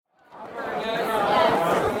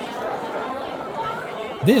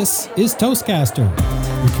This is Toastcaster,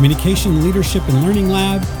 your communication, leadership, and learning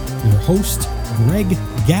lab. Your host, Greg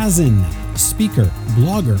Gazin, speaker,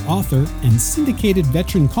 blogger, author, and syndicated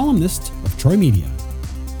veteran columnist of Troy Media.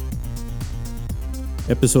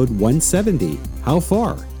 Episode 170, How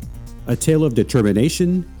Far? A Tale of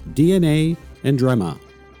Determination, DNA, and Drama,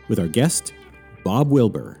 with our guest, Bob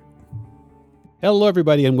Wilber. Hello,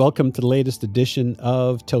 everybody, and welcome to the latest edition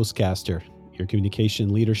of Toastcaster, your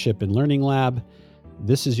communication, leadership, and learning lab.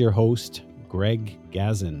 This is your host, Greg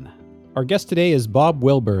Gazin. Our guest today is Bob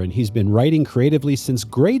Wilber, and he's been writing creatively since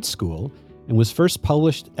grade school and was first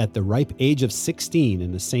published at the ripe age of 16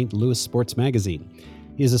 in the St. Louis Sports Magazine.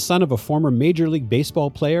 He is the son of a former Major League Baseball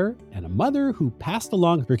player and a mother who passed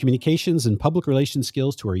along her communications and public relations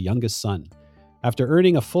skills to her youngest son. After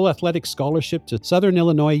earning a full athletic scholarship to Southern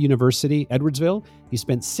Illinois University, Edwardsville, he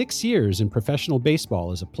spent 6 years in professional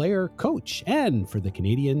baseball as a player, coach, and for the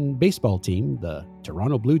Canadian baseball team, the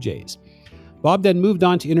Toronto Blue Jays. Bob then moved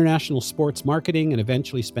on to international sports marketing and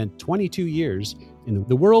eventually spent 22 years in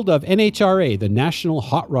the world of NHRA, the National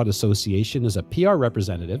Hot Rod Association, as a PR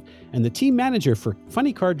representative and the team manager for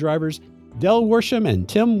funny car drivers Del Worsham and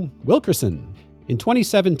Tim Wilkerson. In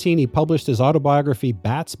 2017, he published his autobiography,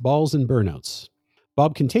 Bats, Balls, and Burnouts.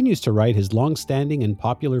 Bob continues to write his long-standing and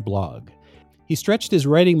popular blog. He stretched his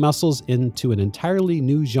writing muscles into an entirely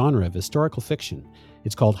new genre of historical fiction.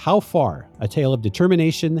 It's called How Far? A Tale of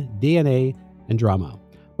Determination, DNA, and Drama.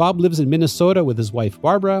 Bob lives in Minnesota with his wife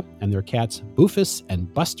Barbara and their cats Boofus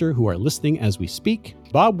and Buster, who are listening as we speak.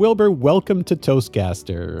 Bob Wilber, welcome to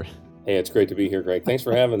Toastcaster. Hey, it's great to be here, Greg. Thanks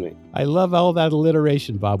for having me. I love all that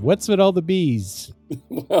alliteration, Bob. What's with all the B's?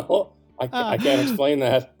 Well, I can't explain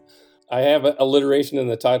that. I have alliteration in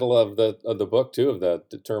the title of the book, too, of the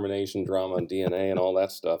determination, drama, and DNA and all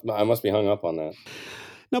that stuff. I must be hung up on that.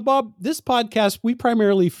 Now, Bob, this podcast, we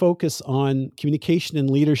primarily focus on communication and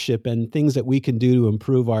leadership and things that we can do to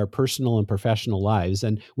improve our personal and professional lives.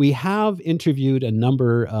 And we have interviewed a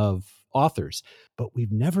number of authors, but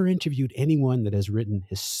we've never interviewed anyone that has written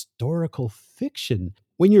historical fiction.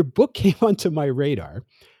 When your book came onto my radar,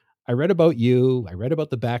 I read about you, I read about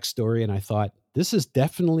the backstory, and I thought, this is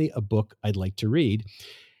definitely a book I'd like to read.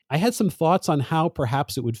 I had some thoughts on how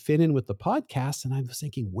perhaps it would fit in with the podcast, and I was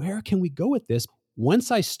thinking, where can we go with this?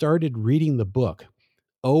 Once I started reading the book,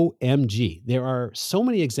 OMG, there are so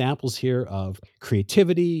many examples here of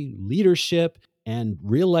creativity, leadership, and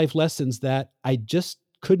real life lessons that I just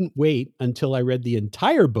couldn't wait until I read the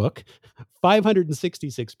entire book,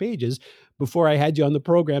 566 pages, before I had you on the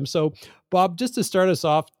program. So, Bob, just to start us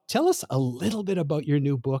off, tell us a little bit about your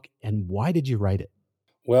new book and why did you write it?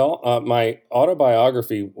 Well, my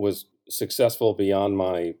autobiography was successful beyond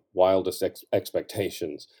my wildest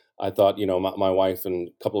expectations. I thought, my wife and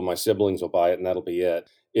a couple of my siblings will buy it and that'll be it.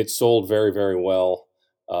 It sold very, very well.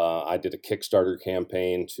 I did a Kickstarter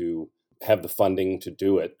campaign to have the funding to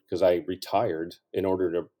do it because I retired in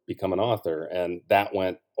order to become an author. And that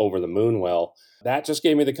went over the moon well. That just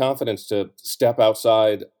gave me the confidence to step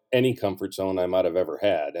outside any comfort zone I might have ever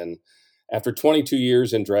had. And after 22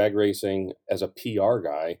 years in drag racing as a PR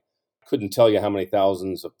guy, couldn't tell you how many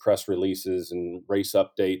thousands of press releases and race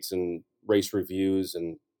updates and race reviews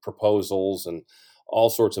and proposals and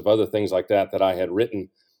all sorts of other things like that I had written.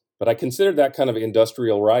 But I considered that kind of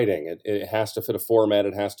industrial writing. It has to fit a format.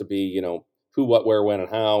 It has to be, who, what, where, when, and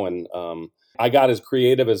how. And I got as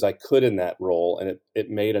creative as I could in that role. And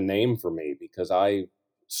it made a name for me because I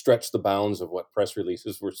stretched the bounds of what press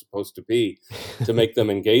releases were supposed to be to make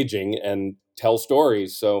them engaging and tell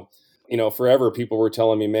stories. So, forever people were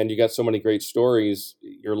telling me, man, you got so many great stories.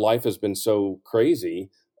 Your life has been so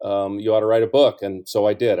crazy. You ought to write a book. And so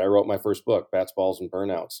I did. I wrote my first book, Bats, Balls, and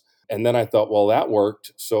Burnouts. And then I thought, well, that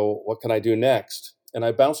worked. So what can I do next? And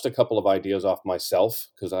I bounced a couple of ideas off myself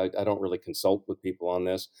because I don't really consult with people on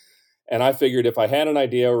this. And I figured if I had an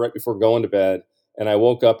idea right before going to bed and I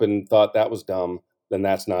woke up and thought that was dumb, then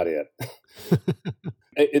that's not it.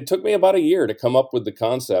 It took me about a year to come up with the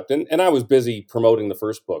concept. And I was busy promoting the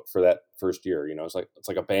first book for that first year. It's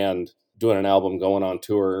like a band doing an album, going on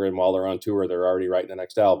tour. And while they're on tour, they're already writing the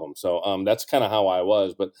next album. So that's kind of how I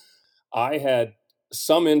was. But I had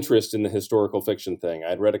some interest in the historical fiction thing.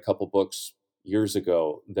 I'd read a couple books years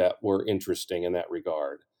ago that were interesting in that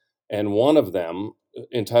regard. And one of them,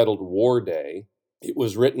 entitled War Day, it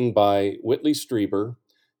was written by Whitley Strieber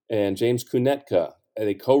and James Kunetka.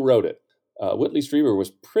 They co-wrote it. Whitley Strieber was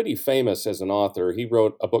pretty famous as an author. He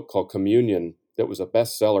wrote a book called Communion that was a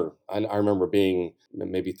bestseller. I remember being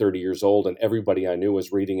maybe 30 years old and everybody I knew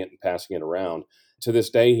was reading it and passing it around. to this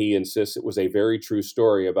day, he insists it was a very true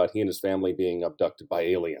story about he and his family being abducted by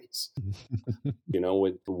aliens.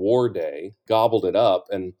 With War Day, gobbled it up.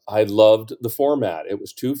 And I loved the format. It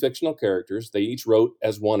was 2 fictional characters. They each wrote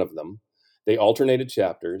as one of them. They alternated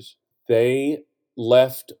chapters. They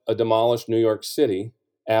left a demolished New York City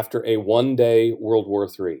after a 1-day World War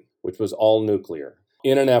III, which was all nuclear,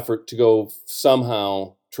 in an effort to go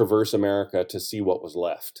somehow traverse America to see what was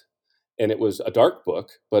left. And it was a dark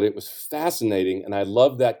book, but it was fascinating. And I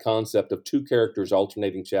loved that concept of 2 characters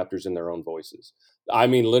alternating chapters in their own voices. I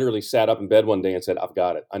mean, literally sat up in bed one day and said, I've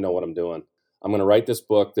got it. I know what I'm doing. I'm going to write this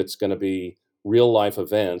book that's going to be real life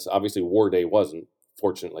events. Obviously, War Day wasn't.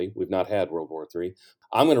 Fortunately, we've not had World War III.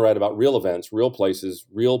 I'm going to write about real events, real places,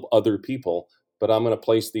 real other people, but I'm going to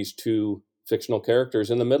place these 2 fictional characters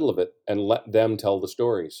in the middle of it and let them tell the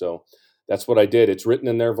story. So that's what I did. It's written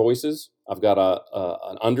in their voices. I've got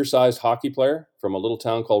an undersized hockey player from a little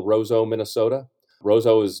town called Roseau, Minnesota.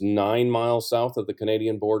 Roseau is 9 miles south of the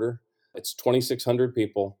Canadian border. It's 2,600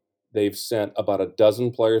 people. They've sent about a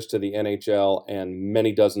dozen players to the NHL and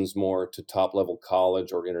many dozens more to top-level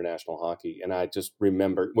college or international hockey. And I just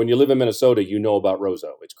remember, when you live in Minnesota, you know about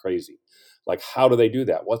Roseau. It's crazy. Like, how do they do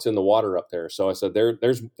that? What's in the water up there? So I said,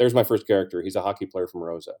 there's my first character. He's a hockey player from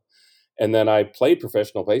Roseau. And then I played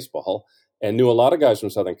professional baseball and knew a lot of guys from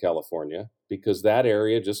Southern California because that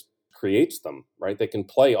area just creates them, right? They can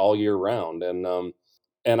play all year round.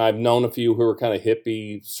 And I've known a few who were kind of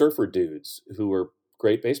hippie surfer dudes who were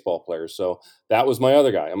great baseball players. So that was my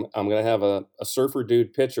other guy. I'm going to have a surfer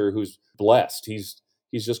dude pitcher who's blessed. He's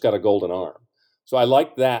just got a golden arm. So I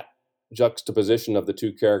like that juxtaposition of the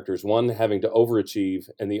 2 characters, one having to overachieve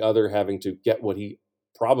and the other having to get what he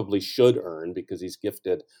probably should earn because he's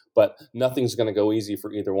gifted, but nothing's going to go easy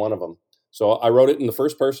for either one of them. So I wrote it in the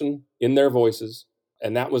first person in their voices.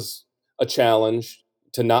 And that was a challenge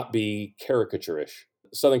to not be caricaturish.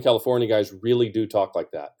 Southern California guys really do talk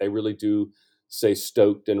like that. They really do say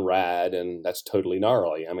stoked and rad, and that's totally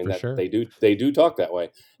gnarly. I mean, Sure. they do talk that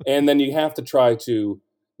way. And then you have to try to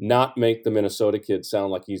not make the Minnesota kid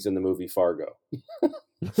sound like he's in the movie Fargo.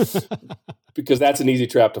 Because that's an easy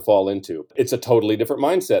trap to fall into. It's a totally different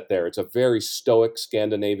mindset there. It's a very stoic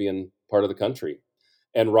Scandinavian part of the country.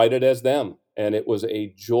 And write it as them. And it was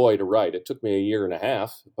a joy to write. It took me a year and a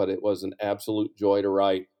half, but it was an absolute joy to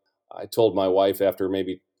write. I told my wife after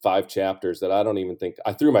maybe 5 chapters that I don't even think,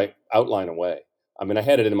 I threw my outline away. I mean, I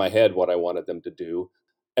had it in my head what I wanted them to do.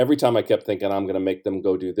 Every time I kept thinking, I'm going to make them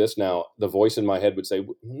go do this now, the voice in my head would say,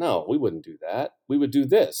 no, we wouldn't do that. We would do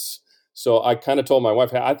this. So I kind of told my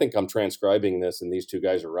wife, hey, I think I'm transcribing this and these 2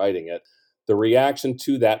 guys are writing it. The reaction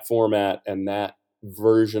to that format and that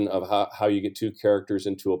version of how you get 2 characters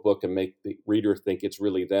into a book and make the reader think it's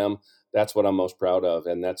really them, that's what I'm most proud of.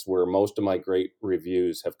 And that's where most of my great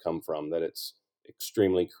reviews have come from, that it's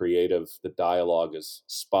extremely creative. The dialogue is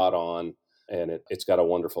spot on and it's got a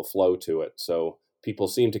wonderful flow to it. So people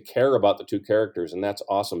seem to care about the 2 characters, and that's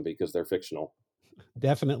awesome because they're fictional.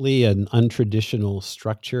 Definitely an untraditional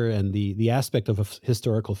structure, and the aspect of a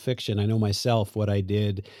historical fiction. I know myself, what I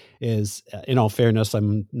did is, in all fairness,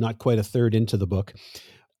 I'm not quite a third into the book.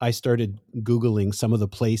 I started Googling some of the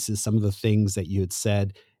places, some of the things that you had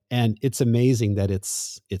said, and it's amazing that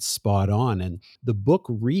it's spot on. And the book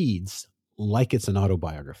reads like it's an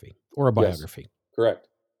autobiography or a biography. Yes, correct.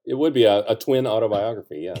 It would be a twin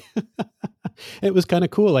autobiography, yeah. It was kind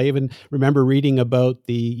of cool. I even remember reading about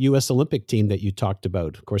the U.S. Olympic team that you talked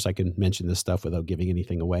about. Of course, I can mention this stuff without giving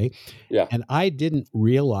anything away. Yeah. And I didn't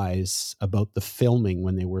realize about the filming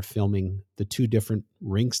when they were filming the 2 different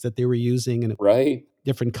rinks that they were using and right.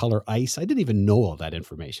 different color ice. I didn't even know all that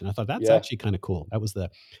information. I thought that's actually kind of cool. That was the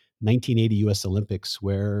 1980 U.S. Olympics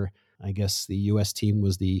where I guess the U.S. team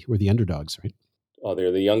were the underdogs, right? Oh,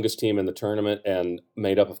 they're the youngest team in the tournament and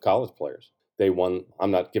made up of college players. They won.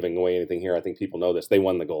 I'm not giving away anything here. I think people know this. They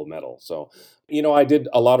won the gold medal. So, I did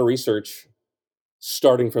a lot of research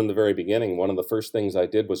starting from the very beginning. One of the first things I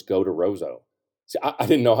did was go to Roseau. See, I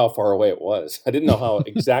didn't know how far away it was. I didn't know how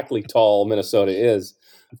exactly tall Minnesota is.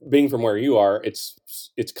 Being from where you are, it's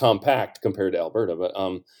compact compared to Alberta. But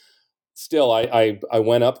still, I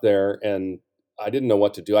went up there and I didn't know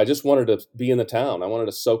what to do. I just wanted to be in the town. I wanted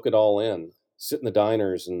to soak it all in, sit in the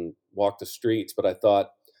diners and walk the streets. But I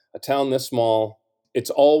thought, a town this small, it's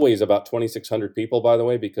always about 2,600 people, by the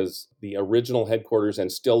way, because the original headquarters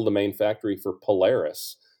and still the main factory for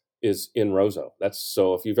Polaris is in Roseau.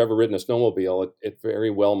 So if you've ever ridden a snowmobile, it very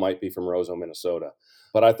well might be from Roseau, Minnesota.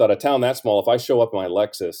 But I thought a town that small, if I show up in my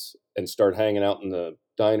Lexus and start hanging out in the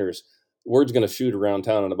diners, word's going to shoot around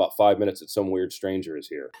town in about 5 minutes that some weird stranger is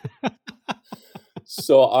here.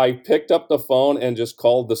 So I picked up the phone and just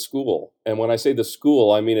called the school. And when I say the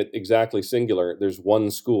school, I mean it exactly singular. There's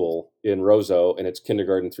one school in Roseau, and it's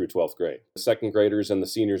kindergarten through 12th grade. The second graders and the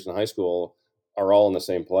seniors in high school are all in the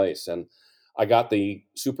same place. And I got the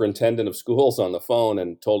superintendent of schools on the phone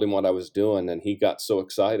and told him what I was doing. And he got so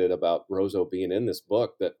excited about Roseau being in this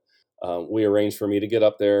book that we arranged for me to get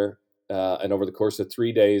up there. And over the course of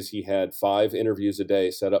 3 days, he had 5 interviews a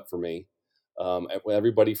day set up for me.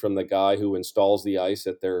 Everybody from the guy who installs the ice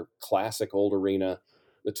at their classic old arena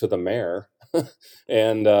to the mayor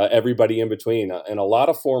and everybody in between. And a lot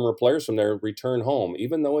of former players from there return home,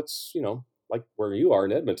 even though it's, like where you are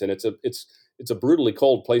in Edmonton. It's a brutally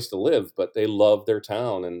cold place to live, but they love their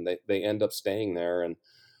town and they end up staying there. And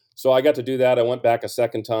so I got to do that. I went back a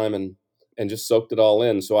second time and just soaked it all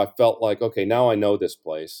in. So I felt like, okay, now I know this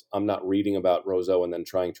place. I'm not reading about Roseau and then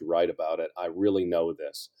trying to write about it. I really know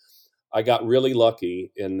this. I got really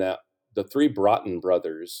lucky in that the 3 Broughton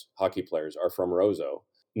brothers, hockey players, are from Roseau.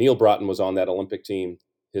 Neil Broughton was on that Olympic team.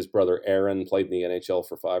 His brother Aaron played in the NHL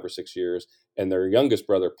for 5 or 6 years, and their youngest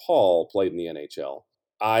brother Paul played in the NHL.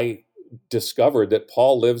 I discovered that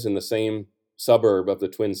Paul lives in the same suburb of the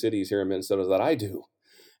Twin Cities here in Minnesota that I do.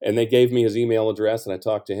 And they gave me his email address, and I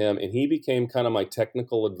talked to him, and he became kind of my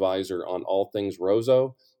technical advisor on all things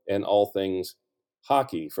Roseau and all things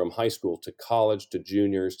hockey, from high school to college to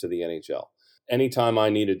juniors to the NHL. Anytime I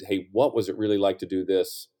needed, hey, what was it really like to do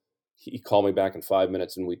this? He called me back in 5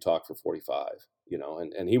 minutes and we talked for 45,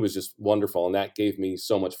 and he was just wonderful. And that gave me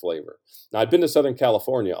so much flavor. Now, I'd been to Southern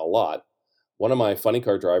California a lot. One of my funny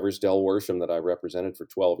car drivers, Del Worsham, that I represented for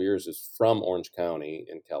 12 years, is from Orange County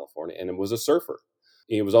in California, and was a surfer.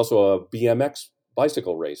 He was also a BMX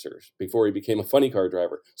bicycle racer before he became a funny car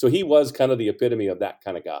driver. So he was kind of the epitome of that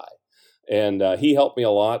kind of guy. And he helped me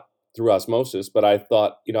a lot through osmosis, but I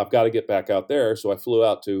thought, I've got to get back out there. So I flew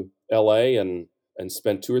out to LA and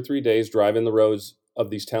spent 2 or 3 days driving the roads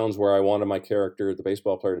of these towns where I wanted my character, the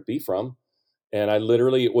baseball player, to be from. And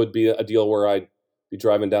it would be a deal where I'd be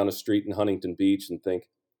driving down a street in Huntington Beach and think,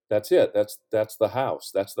 that's it. That's the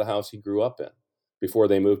house. That's the house he grew up in before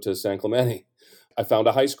they moved to San Clemente. I found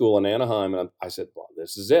a high school in Anaheim, and I said, well,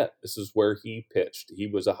 this is it. This is where he pitched. He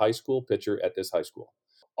was a high school pitcher at this high school.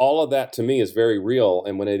 All of that to me is very real.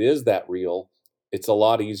 And when it is that real, it's a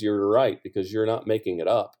lot easier to write because you're not making it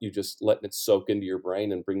up. You're just letting it soak into your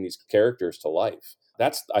brain and bring these characters to life.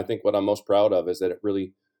 That's, I think, what I'm most proud of, is that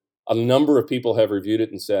a number of people have reviewed it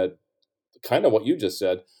and said kind of what you just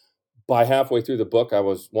said. By halfway through the book, I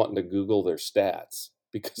was wanting to Google their stats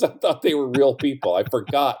because I thought they were real people. I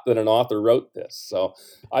forgot that an author wrote this. So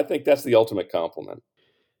I think that's the ultimate compliment.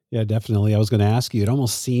 Yeah, definitely. I was going to ask you, it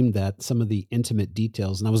almost seemed that some of the intimate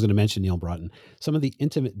details, and I was going to mention Neil Broughton, some of the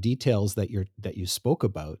intimate details that you spoke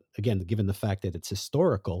about, again, given the fact that it's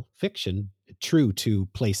historical fiction, true to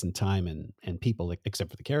place and time and people,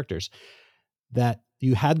 except for the characters, that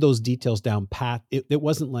you had those details down pat. It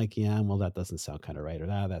wasn't like, yeah, well, that doesn't sound kind of right, or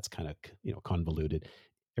that's kind of, convoluted.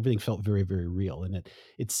 Everything felt very, very real. And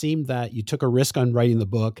it seemed that you took a risk on writing the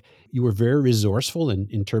book. You were very resourceful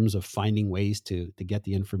in terms of finding ways to get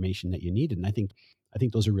the information that you needed. And I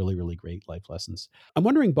think those are really, really great life lessons. I'm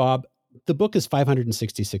wondering, Bob, the book is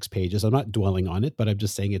 566 pages. I'm not dwelling on it, but I'm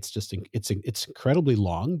just saying it's incredibly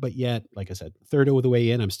long, but yet, like I said, third of the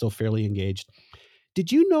way in, I'm still fairly engaged. Did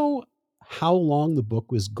you know how long the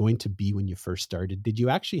book was going to be when you first started? Did you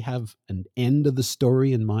actually have an end of the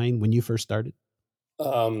story in mind when you first started?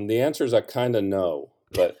 The answer is I kind of know,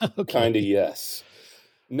 but Okay. kind of yes.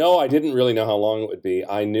 No, I didn't really know how long it would be.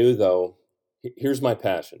 I knew, though, here's my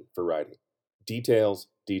passion for writing. Details,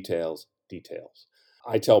 details, details.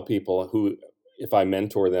 I tell people who, if I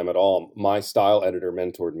mentor them at all, my style editor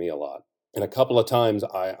mentored me a lot. And a couple of times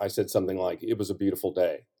I said something like, it was a beautiful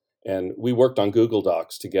day. And we worked on Google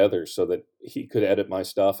Docs together so that he could edit my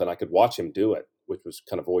stuff and I could watch him do it, which was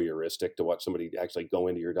kind of voyeuristic to watch somebody actually go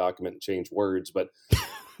into your document and change words. But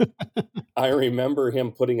I remember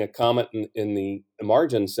him putting a comment in the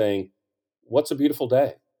margin saying, what's a beautiful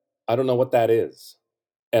day? I don't know what that is.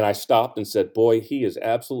 And I stopped and said, boy, he is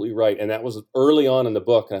absolutely right. And that was early on in the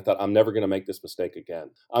book. And I thought, I'm never going to make this mistake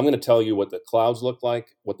again. I'm going to tell you what the clouds look like,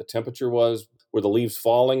 what the temperature was, were the leaves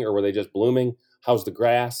falling or were they just blooming? How's the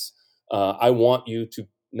grass? I want you to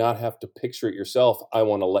not have to picture it yourself. I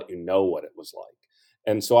want to let you know what it was like.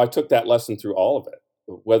 And so I took that lesson through all of it,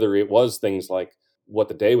 whether it was things like what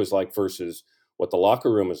the day was like versus what the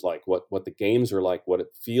locker room is like, what the games are like, what it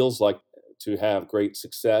feels like to have great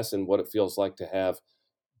success and what it feels like to have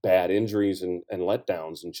bad injuries and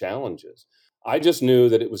letdowns and challenges. I just knew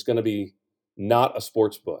that it was going to be not a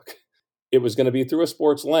sports book. It was going to be through a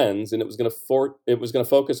sports lens, and it was going to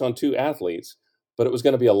focus on 2 athletes, but it was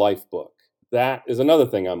going to be a life book. That is another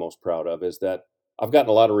thing I'm most proud of, is that I've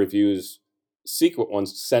gotten a lot of reviews, secret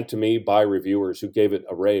ones sent to me by reviewers who gave it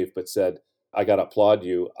a rave, but said, I got to applaud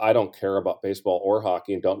you. I don't care about baseball or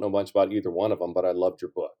hockey and don't know much about either one of them, but I loved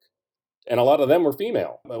your book. And a lot of them were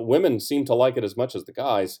female. Women seem to like it as much as the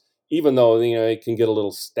guys, even though, it can get a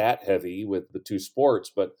little stat heavy with the two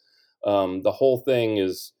sports. But the whole thing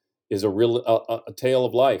is a tale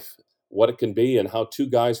of life, what it can be, and how two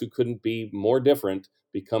guys who couldn't be more different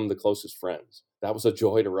become the closest friends. That was a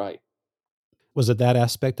joy to write. Was it that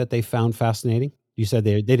aspect that they found fascinating? You said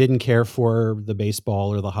they didn't care for the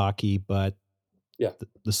baseball or the hockey, but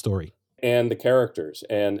the story and the characters.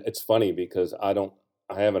 And it's funny because I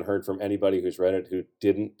haven't heard from anybody who's read it who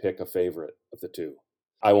didn't pick a favorite of the two.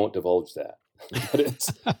 I won't divulge that, but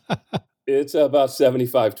it's about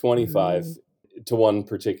 75-25 to one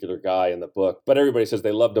particular guy in the book. But everybody says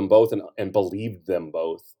they loved them both and believed them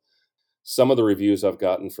both. Some of the reviews I've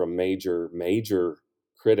gotten from major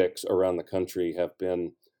critics around the country have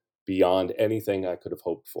been beyond anything I could have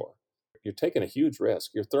hoped for. You're taking a huge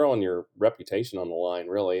risk. You're throwing your reputation on the line,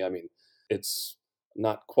 really. I mean, it's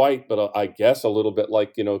not quite, but I guess a little bit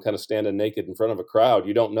like, kind of standing naked in front of a crowd.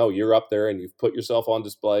 You don't know. You're up there and you've put yourself on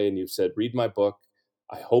display and you've said, read my book.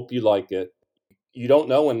 I hope you like it. You don't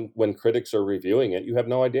know when critics are reviewing it. You have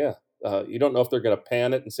no idea. You don't know if they're going to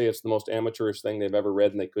pan it and say it's the most amateurish thing they've ever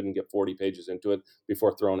read and they couldn't get 40 pages into it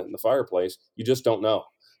before throwing it in the fireplace. You just don't know.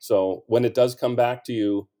 So when it does come back to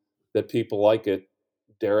you that people like it,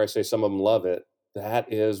 dare I say some of them love it,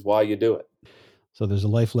 that is why you do it. So there's a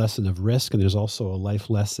life lesson of risk, and there's also a life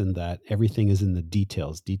lesson that everything is in the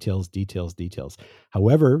details.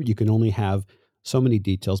 However, you can only have so many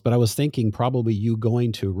details. But I was thinking probably you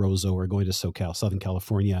going to Roseau or going to SoCal, Southern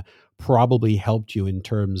California, probably helped you in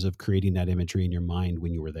terms of creating that imagery in your mind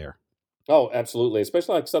when you were there. Oh, absolutely.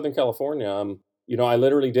 Especially like Southern California. I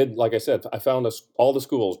literally did, like I said, I found all the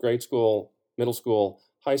schools, grade school, middle school,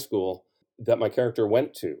 high school, that my character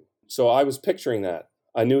went to. So I was picturing that.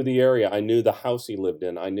 I knew the area. I knew the house he lived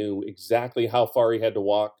in. I knew exactly how far he had to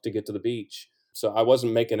walk to get to the beach. So I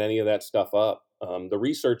wasn't making any of that stuff up. The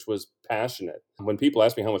research was passionate. When people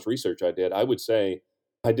ask me how much research I did, I would say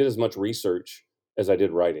I did as much research as I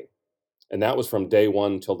did writing. And that was from day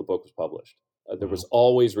one till the book was published. There was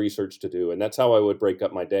always research to do. And that's how I would break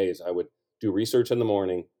up my days. I would do research in the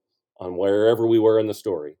morning on wherever we were in the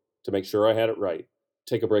story to make sure I had it right.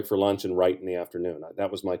 Take a break for lunch and write in the afternoon.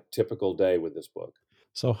 That was my typical day with this book.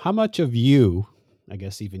 So how much of you, I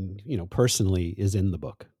guess even, personally, is in the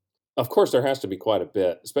book? Of course, there has to be quite a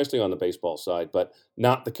bit, especially on the baseball side, but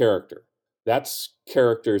not the character. That's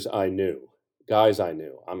characters I knew, guys I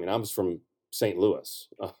knew. I mean, I was from St. Louis.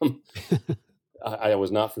 I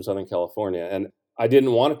was not from Southern California, and I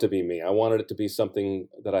didn't want it to be me. I wanted it to be something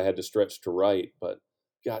that I had to stretch to write, but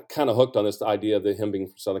got kind of hooked on this idea of him being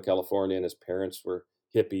from Southern California and his parents were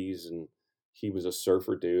hippies and he was a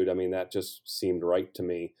surfer dude. I mean, that just seemed right to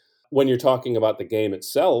me. When you're talking about the game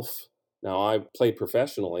itself, now I played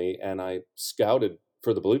professionally and I scouted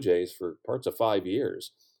for the Blue Jays for parts of 5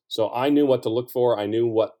 years. So I knew what to look for. I knew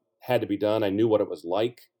what had to be done. I knew what it was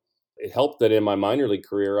like. It helped that in my minor league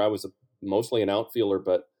career, I was mostly an outfielder,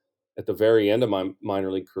 but at the very end of my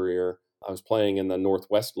minor league career, I was playing in the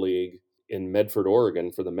Northwest League in Medford,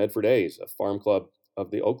 Oregon for the Medford A's, a farm club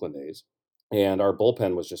of the Oakland A's. And our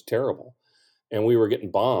bullpen was just terrible. And we were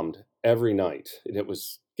getting bombed every night. And it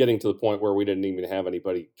was getting to the point where we didn't even have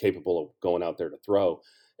anybody capable of going out there to throw.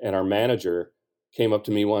 And our manager came up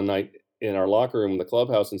to me one night in our locker room in the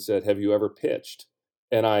clubhouse and said, "Have you ever pitched?"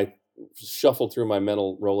 And I shuffled through my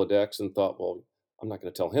mental Rolodex and thought, well, I'm not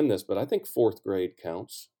going to tell him this, but I think 4th grade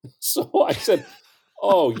counts. So I said,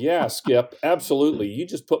 "Oh, yeah, Skip, absolutely. You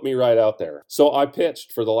just put me right out there." So I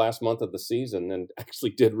pitched for the last month of the season and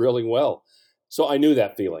actually did really well. So I knew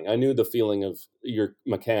that feeling. I knew the feeling of your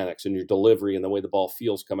mechanics and your delivery and the way the ball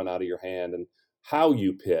feels coming out of your hand and how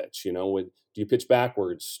you pitch. Do you pitch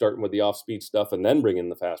backwards, starting with the off-speed stuff and then bring in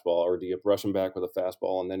the fastball, or do you brush them back with a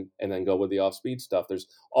fastball and then go with the off-speed stuff? There's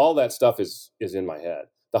all that stuff is in my head.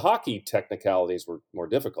 The hockey technicalities were more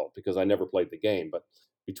difficult because I never played the game, but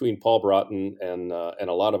between Paul Broughton and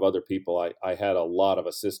a lot of other people, I had a lot of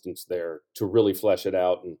assistance there to really flesh it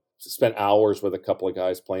out, and spent hours with a couple of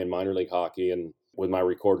guys playing minor league hockey and with my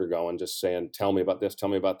recorder going, just saying, "Tell me about this, tell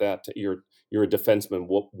me about that. You're a defenseman.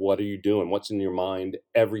 What are you doing? What's in your mind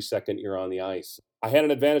every second you're on the ice?" I had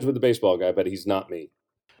an advantage with the baseball guy, but he's not me.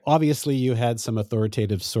 Obviously, you had some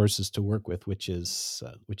authoritative sources to work with, which is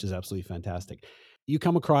absolutely fantastic. You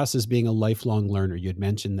come across as being a lifelong learner. You had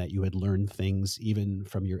mentioned that you had learned things even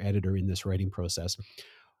from your editor in this writing process.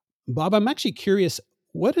 Bob, I'm actually curious,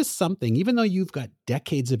 What is something, even though you've got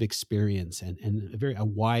decades of experience and a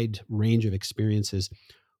wide range of experiences,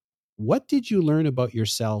 what did you learn about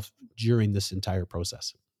yourself during this entire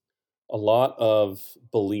process? A lot of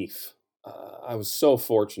belief. I was so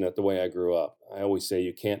fortunate the way I grew up. I always say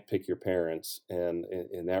you can't pick your parents. And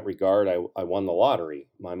in that regard, I won the lottery.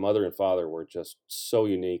 My mother and father were just so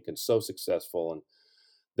unique and so successful. And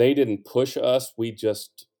they didn't push us. We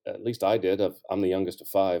just, at least I did. I'm the youngest of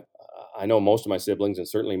five. I know most of my siblings and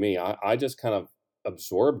certainly me. I just kind of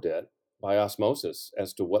absorbed it by osmosis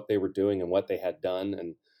as to what they were doing and what they had done.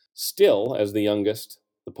 And still, as the youngest,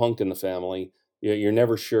 the punk in the family, you're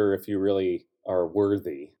never sure if you really are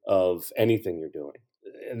worthy of anything you're doing.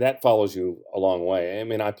 And that follows you a long way. I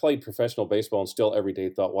mean, I played professional baseball and still every day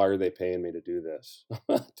thought, why are they paying me to do this?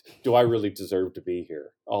 Do I really deserve to be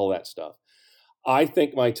here? All that stuff. I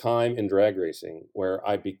think my time in drag racing, where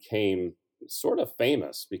I became sort of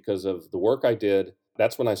famous because of the work I did,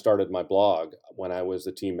 that's when I started my blog when I was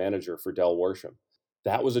the team manager for Del Worsham.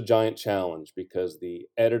 That was a giant challenge because the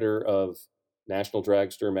editor of National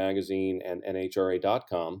Dragster Magazine and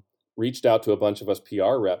NHRA.com reached out to a bunch of us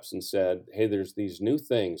PR reps and said, hey, there's these new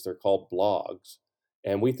things. They're called blogs.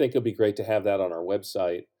 And we think it'd be great to have that on our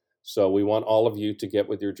website. So we want all of you to get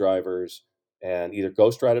with your drivers and either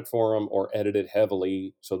ghostwrite it for them or edit it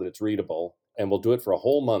heavily so that it's readable. And we'll do it for a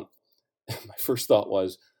whole month. My first thought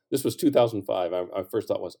was, this was 2005. My first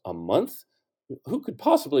thought was, a month? Who could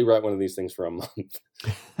possibly write one of these things for a month?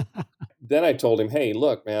 Then I told him, hey,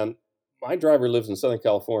 look, man, my driver lives in Southern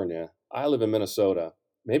California. I live in Minnesota.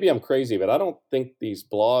 Maybe I'm crazy, but I don't think these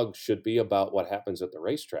blogs should be about what happens at the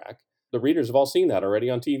racetrack. The readers have all seen that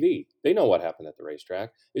already on TV. They know what happened at the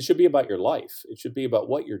racetrack. It should be about your life. It should be about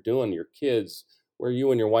what you're doing, your kids, where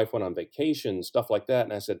you and your wife went on vacation, stuff like that.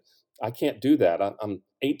 And I said, I can't do that. I'm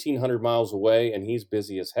 1,800 miles away and he's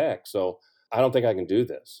busy as heck. So I don't think I can do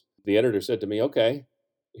this. The editor said to me, okay,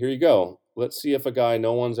 here you go. Let's see if a guy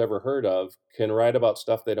no one's ever heard of can write about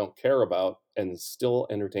stuff they don't care about and still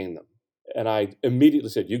entertain them. And I immediately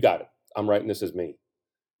said, you got it. I'm writing this as me.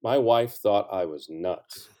 My wife thought I was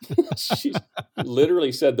nuts. She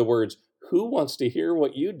literally said the words, who wants to hear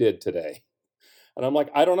what you did today? And I'm like,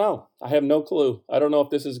 I don't know. I have no clue. I don't know if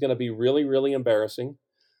this is going to be really, really embarrassing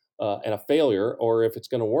and a failure or if it's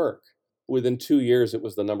going to work. Within 2 years, it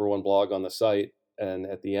was the number one blog on the site. And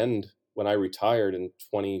at the end, when I retired in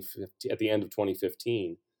 2015, at the end of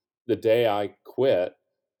 2015, the day I quit,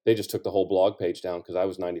 they just took the whole blog page down because I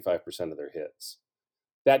was 95% of their hits.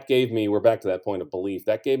 That gave me, we're back to that point of belief,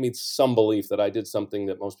 that gave me some belief that I did something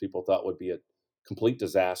that most people thought would be a complete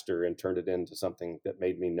disaster and turned it into something that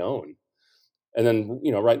made me known. And then,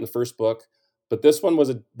 writing the first book. But this one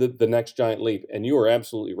was the next giant leap. And you were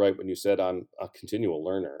absolutely right when you said I'm a continual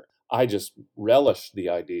learner. I just relish the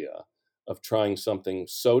idea of trying something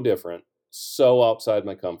so different, so outside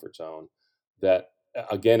my comfort zone that,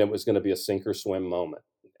 again, it was going to be a sink or swim moment.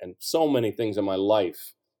 And so many things in my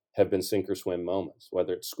life have been sink or swim moments,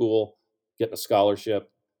 whether it's school, getting a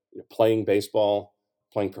scholarship, playing baseball,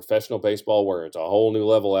 playing professional baseball where it's a whole new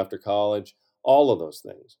level after college, all of those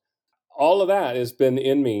things. All of that has been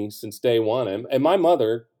in me since day one. And my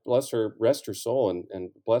mother, bless her, rest her soul, and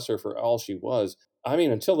bless her for all she was. I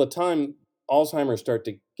mean, until the time Alzheimer's started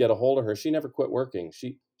to get a hold of her, she never quit working.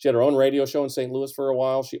 She had her own radio show in St. Louis for a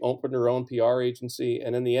while. She opened her own PR agency.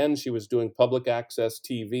 And in the end, she was doing public access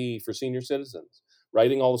TV for senior citizens,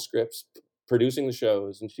 writing all the scripts, producing the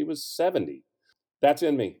shows. And she was 70. That's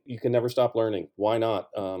in me. You can never stop learning. Why not?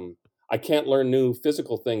 I can't learn new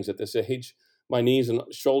physical things at this age. My knees and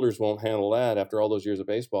shoulders won't handle that after all those years of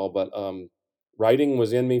baseball. But writing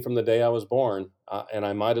was in me from the day I was born. And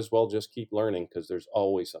I might as well just keep learning because there's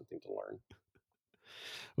always something to learn.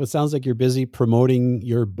 Well, it sounds like you're busy promoting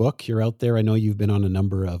your book. You're out there. I know you've been on a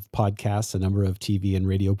number of podcasts, a number of TV and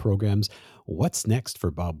radio programs. What's next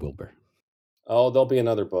for Bob Wilber? Oh, there'll be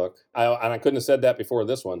another book. And I couldn't have said that before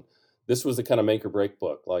this one. This was the kind of make or break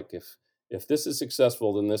book. Like if this is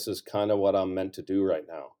successful, then this is kind of what I'm meant to do right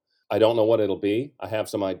now. I don't know what it'll be. I have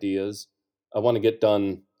some ideas. I want to get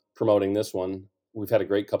done promoting this one. We've had a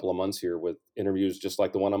great couple of months here with interviews just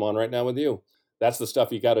like the one I'm on right now with you. That's the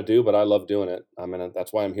stuff you got to do, but I love doing it. I mean,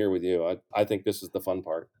 that's why I'm here with you. I think this is the fun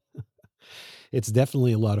part. It's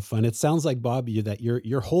definitely a lot of fun. It sounds like, Bob, that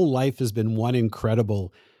your whole life has been one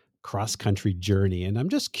incredible cross-country journey. And I'm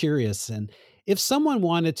just curious, and if someone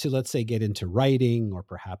wanted to, let's say, get into writing or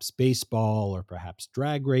perhaps baseball or perhaps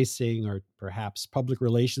drag racing or perhaps public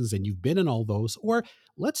relations, and you've been in all those, or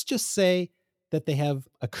let's just say that they have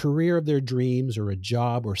a career of their dreams or a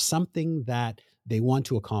job or something that they want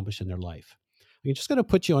to accomplish in their life. I'm just going to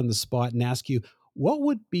put you on the spot and ask you, what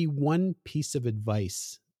would be one piece of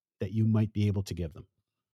advice that you might be able to give them?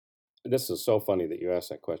 This is so funny that you asked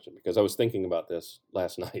that question, because I was thinking about this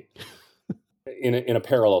last night in a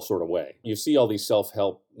parallel sort of way. You see all these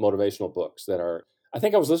self-help motivational books that are, I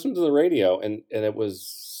think I was listening to the radio and it was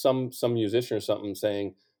some musician or something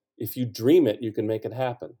saying, if you dream it, you can make it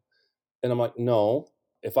happen. And I'm like, no,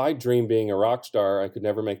 if I dream being a rock star, I could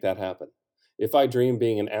never make that happen. If I dream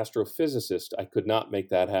being an astrophysicist, I could not make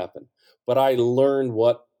that happen. But I learned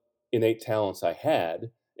what innate talents I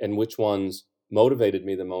had and which ones motivated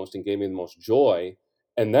me the most and gave me the most joy.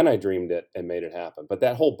 And then I dreamed it and made it happen. But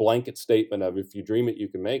that whole blanket statement of if you dream it, you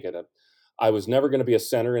can make it. I was never going to be a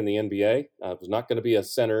center in the NBA. I was not going to be a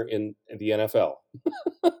center in the NFL.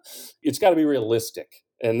 It's got to be realistic.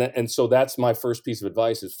 And so that's my first piece of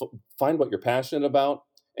advice is find what you're passionate about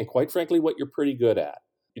and, quite frankly, what you're pretty good at.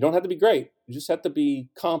 You don't have to be great. You just have to be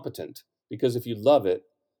competent, because if you love it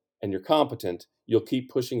and you're competent, you'll keep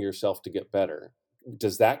pushing yourself to get better.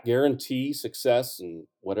 Does that guarantee success in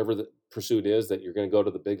whatever the pursuit is, that you're going to go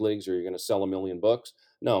to the big leagues or you're going to sell 1 million books?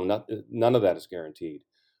 No, none of that is guaranteed.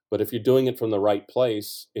 But if you're doing it from the right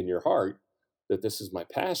place in your heart, that this is my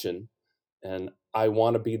passion and I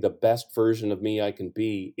want to be the best version of me I can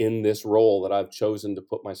be in this role that I've chosen to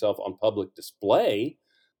put myself on public display,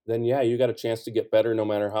 then yeah, you got a chance to get better no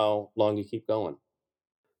matter how long you keep going.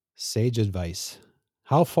 Sage advice.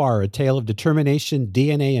 How Far? A Tale of Determination,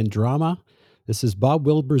 DNA, and Drama. This is Bob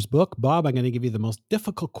Wilber's book. Bob, I'm going to give you the most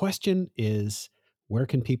difficult question is, where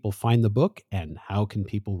can people find the book and how can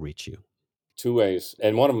people reach you? 2 ways,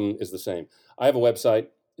 and one of them is the same. I have a website.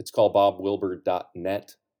 It's called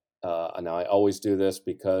bobwilber.net. Now, I always do this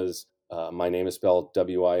because my name is spelled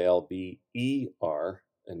Wilber.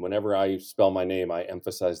 And whenever I spell my name, I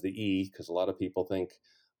emphasize the E, because a lot of people think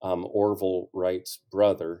I'm Orville Wright's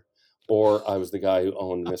brother, or I was the guy who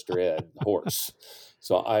owned Mr. Ed, the horse.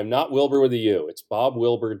 So I'm not Wilber with a U. It's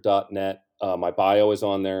bobwilber.net. My bio is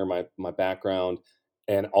on there, my background.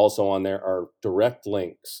 And also on there are direct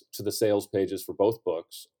links to the sales pages for both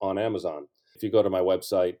books on Amazon. If you go to my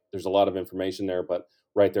website, there's a lot of information there, but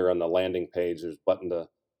right there on the landing page, there's a button to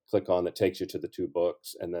click on that takes you to the 2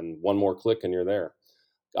 books. And then one more click and you're there.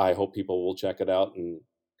 I hope people will check it out and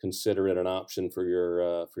consider it an option for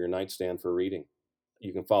your nightstand for reading.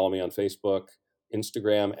 You can follow me on Facebook,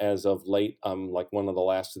 Instagram. As of late, I'm like one of the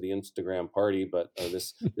last of the Instagram party, but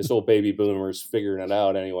this old baby boomer's figuring it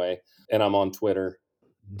out anyway. And I'm on Twitter.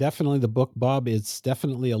 Definitely the book, Bob. It's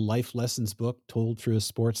definitely a life lessons book told through a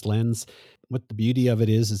sports lens. What the beauty of it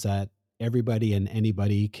is that everybody and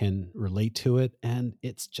anybody can relate to it. And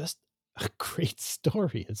it's just a great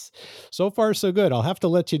story. It's so far so good. I'll have to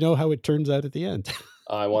let you know how it turns out at the end.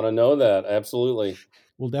 I want to know that. Absolutely.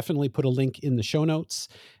 We'll definitely put a link in the show notes.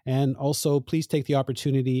 And also, please take the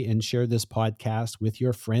opportunity and share this podcast with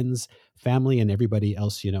your friends, family, and everybody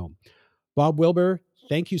else you know. Bob Wilber,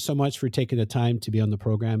 thank you so much for taking the time to be on the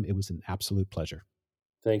program. It was an absolute pleasure.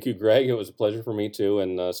 Thank you, Greg. It was a pleasure for me too.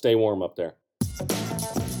 And stay warm up there.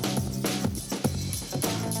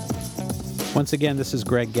 Once again, this is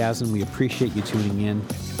Greg Gazin. We appreciate you tuning in.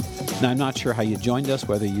 Now, I'm not sure how you joined us,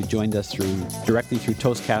 whether you joined us directly through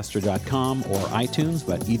Toastcaster.com or iTunes,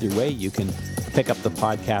 but either way, you can pick up the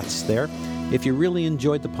podcasts there. If you really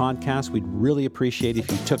enjoyed the podcast, we'd really appreciate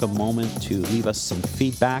if you took a moment to leave us some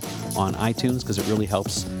feedback on iTunes, because it really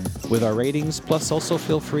helps with our ratings. Plus, also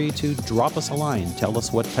feel free to drop us a line. Tell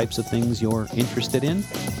us what types of things you're interested in,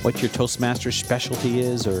 what your Toastmasters specialty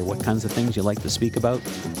is, or what kinds of things you like to speak about.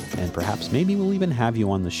 And perhaps maybe we'll even have you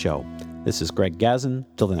on the show. This is Greg Gazin.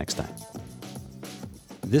 Till the next time.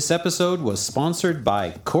 This episode was sponsored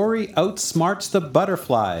by Corey Outsmarts the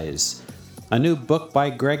Butterflies, a new book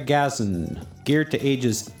by Greg Gazin, geared to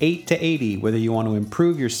ages 8 to 80. Whether you want to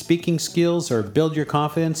improve your speaking skills or build your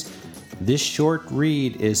confidence, this short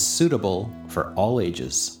read is suitable for all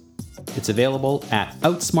ages. It's available at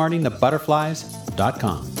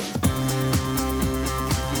outsmartingthebutterflies.com.